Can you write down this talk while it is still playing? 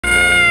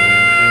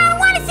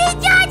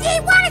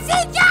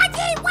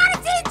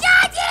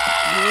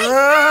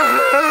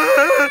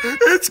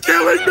It's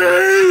killing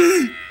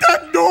me!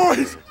 That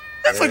noise!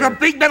 It's like a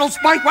big metal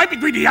spike right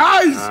between the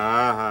eyes!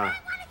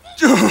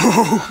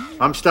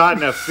 I'm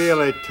starting to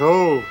feel it,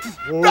 too.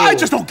 Whoa. I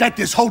just don't get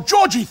this whole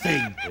Georgie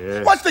thing.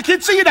 Yeah. What's the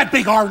kid seeing that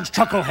big orange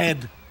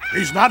chucklehead?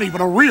 He's not even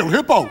a real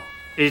hippo.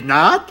 He's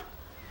not?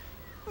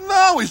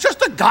 No, he's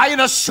just a guy in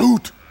a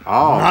suit.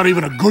 Oh. Not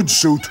even a good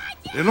suit.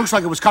 It looks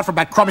like it was cut from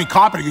that crummy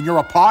carpeting in your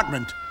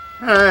apartment.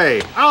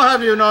 Hey, I'll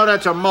have you know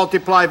that's a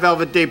multiply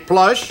velvet D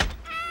plush.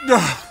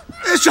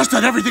 It's just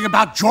that everything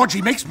about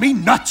Georgie makes me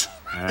nuts.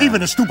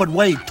 Even the stupid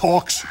way he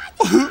talks.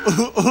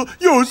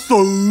 You're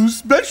so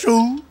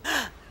special.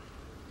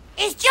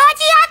 Is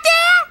Georgie out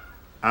there?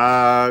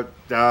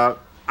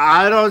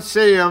 I don't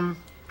see him.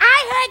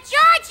 I heard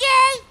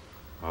Georgie.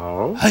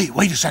 Oh? Hey,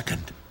 wait a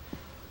second.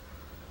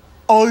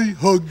 I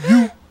hug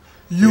you,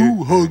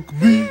 you hug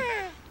me.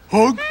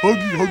 Hug,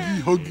 huggy,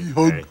 huggy,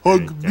 huggy,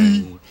 hug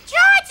me.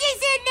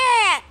 Georgie's in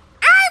there.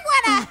 I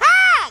want a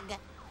hug.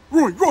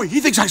 Roy, he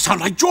thinks I sound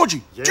like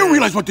Georgie. Yeah. Do you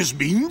realize what this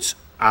means?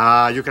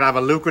 You can have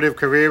a lucrative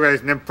career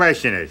as an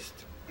impressionist.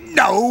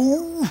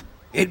 No.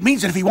 It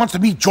means that if he wants to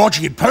meet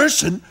Georgie in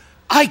person,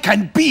 I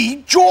can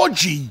be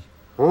Georgie.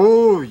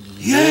 Oh,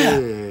 Yeah.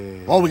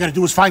 All we gotta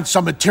do is find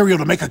some material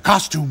to make a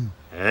costume.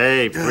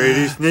 Hey,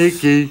 pretty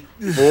sneaky.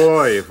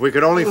 Boy, if we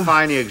could only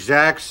find the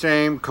exact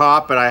same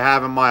carpet I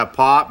have in my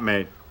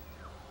apartment.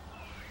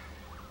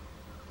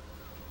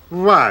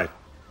 What?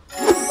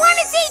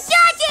 Wanna see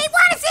Georgie?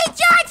 Wanna see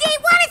Georgie?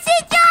 Wanna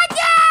see Georgie?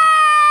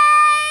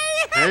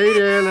 Hey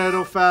there,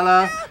 little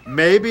fella.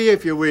 Maybe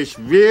if you wish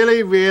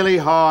really, really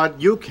hard,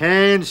 you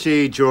can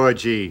see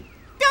Georgie.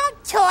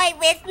 Don't toy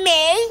with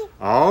me.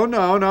 Oh,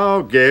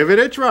 no. Give it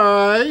a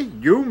try.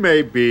 You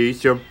may be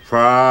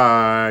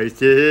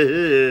surprised.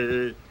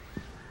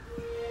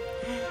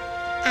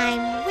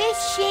 I'm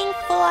wishing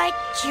for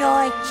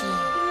Georgie.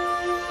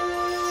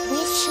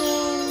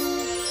 Wishing.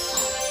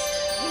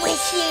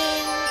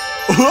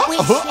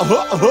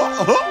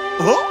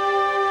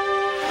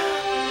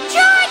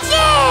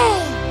 Georgie!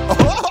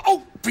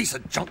 Oh, piece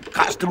of junk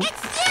costume. Hey,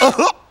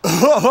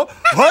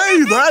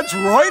 that's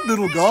right,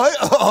 little guy.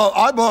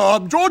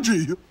 I'm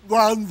Georgie.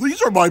 And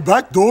these are my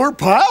backdoor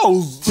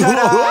pals.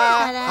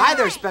 Hi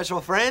there,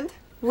 special friend.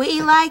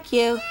 We like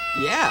you.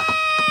 Yeah.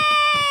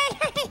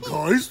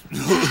 Guys.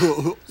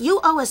 You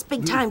owe us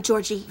big time,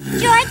 Georgie.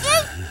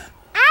 Georgie,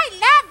 I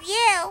love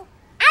you.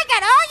 I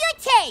got all your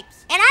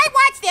tapes, and I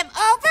watch them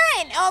over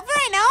and over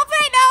and over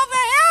and over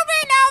and over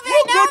and over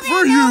Well, and good over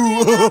for and you.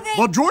 over and over.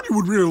 But Georgie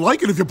would really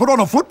like it if you put on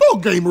a football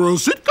game or a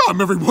sitcom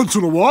every once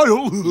in a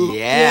while.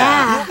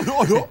 Yeah.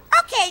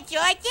 Okay,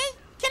 Georgie,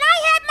 can I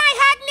have my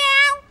hug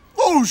now?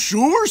 Oh,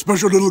 sure,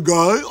 special little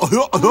guy.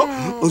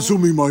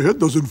 Assuming my head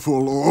doesn't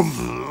fall off.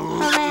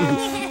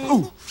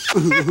 Oh,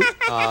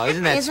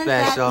 isn't that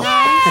special?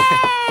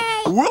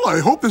 Well, I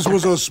hope this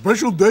was a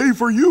special day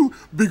for you,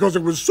 because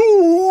it was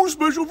so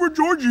special for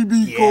Georgie,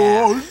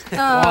 because...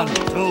 1,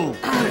 2,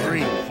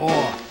 3, 4.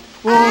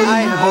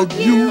 I hug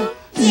you,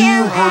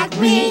 You hug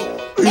me.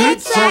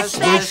 It's a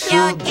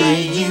special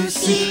day, you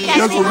see.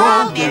 Yes, we're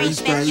all very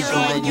special,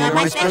 and you're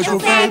my special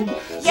friend.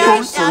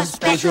 You're so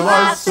special,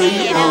 I'll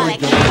say it all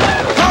again.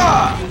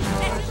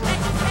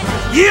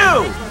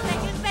 You!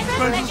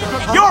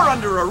 You're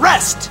under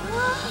arrest!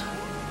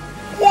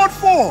 What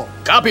for?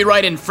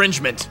 Copyright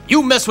infringement.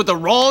 You mess with the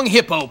wrong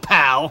hippo,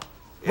 pal.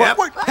 Yep,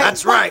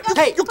 that's right.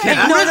 Hey, You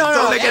can't no, resist. no, no,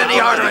 Don't make it any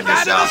harder on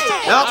yourself.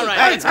 All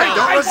right, Hey,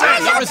 don't resist.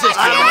 Don't resist.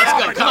 Come on, let's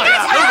go. Come on.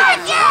 Let's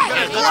hug,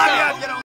 yeah. Come on, yeah.